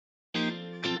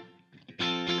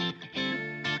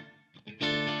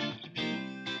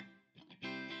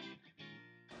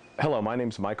Hello, my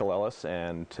name's Michael Ellis,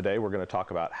 and today we're going to talk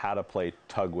about how to play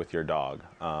tug with your dog.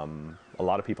 A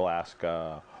lot of people ask,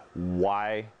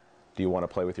 why do you want to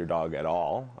play with your dog at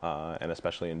all, and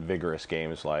especially in vigorous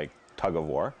games like tug of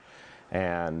war.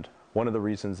 And one of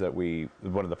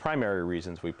the primary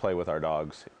reasons we play with our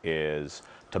dogs is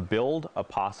to build a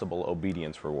possible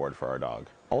obedience reward for our dog.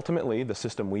 Ultimately, the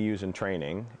system we use in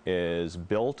training is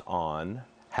built on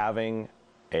having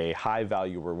a high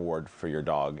value reward for your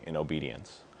dog in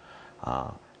obedience.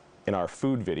 In our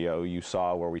food video, you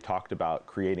saw where we talked about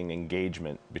creating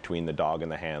engagement between the dog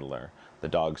and the handler, the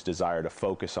dog's desire to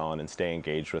focus on and stay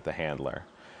engaged with the handler.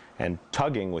 And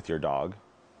tugging with your dog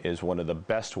is one of the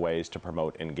best ways to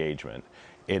promote engagement.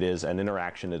 It is an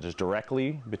interaction that is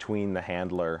directly between the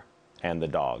handler and the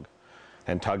dog.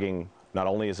 And tugging not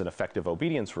only is an effective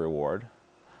obedience reward,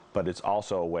 but it's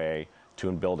also a way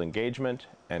to build engagement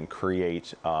and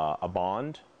create a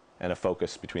bond and a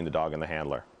focus between the dog and the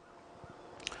handler.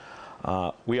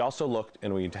 We also looked,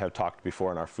 and we have talked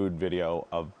before in our food video,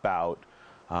 about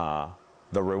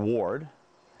the reward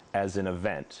as an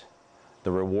event,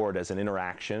 the reward as an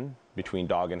interaction between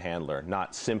dog and handler,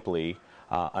 not simply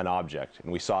an object.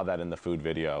 And we saw that in the food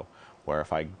video, where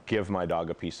if I give my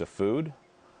dog a piece of food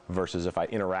versus if I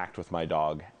interact with my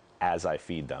dog as I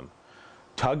feed them.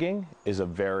 Tugging is a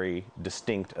very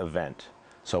distinct event.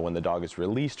 So when the dog is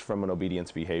released from an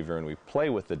obedience behavior and we play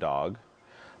with the dog,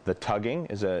 the tugging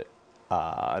is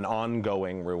an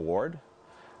ongoing reward,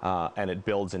 and it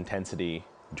builds intensity,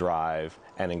 drive,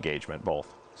 and engagement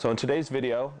both. So in today's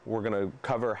video, we're going to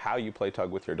cover how you play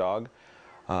tug with your dog.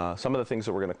 Some of the things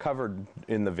that we're going to cover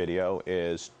in the video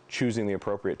is choosing the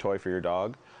appropriate toy for your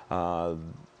dog.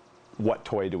 What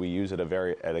toy do we use at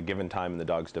a given time in the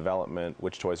dog's development?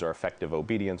 Which toys are effective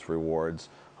obedience rewards?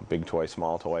 A big toy,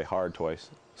 small toy, hard toy,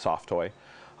 soft toy.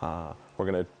 We're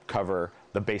going to cover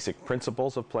the basic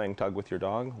principles of playing tug with your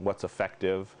dog, what's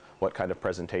effective, what kind of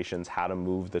presentations, how to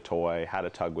move the toy, how to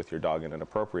tug with your dog in an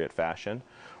appropriate fashion.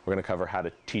 We're going to cover how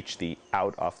to teach the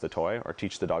out off the toy, or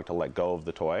teach the dog to let go of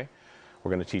the toy. We're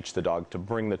going to teach the dog to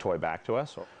bring the toy back to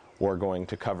us. We're going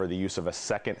to cover the use of a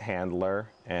second handler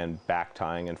and back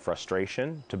tying and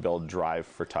frustration to build drive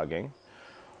for tugging.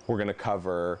 We're going to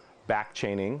cover back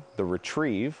chaining the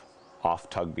retrieve off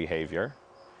tug behavior.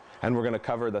 And we're going to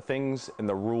cover the things and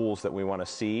the rules that we want to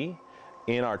see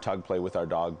in our tug play with our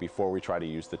dog before we try to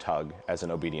use the tug as an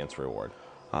obedience reward.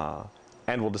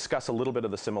 And we'll discuss a little bit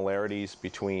of the similarities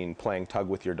between playing tug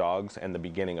with your dogs and the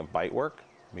beginning of bite work,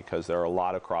 because there are a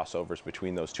lot of crossovers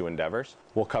between those two endeavors.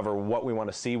 We'll cover what we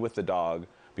want to see with the dog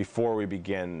before we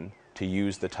begin to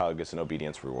use the tug as an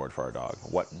obedience reward for our dog.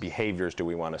 What behaviors do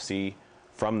we want to see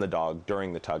from the dog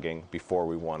during the tugging before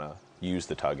we want to use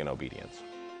the tug in obedience?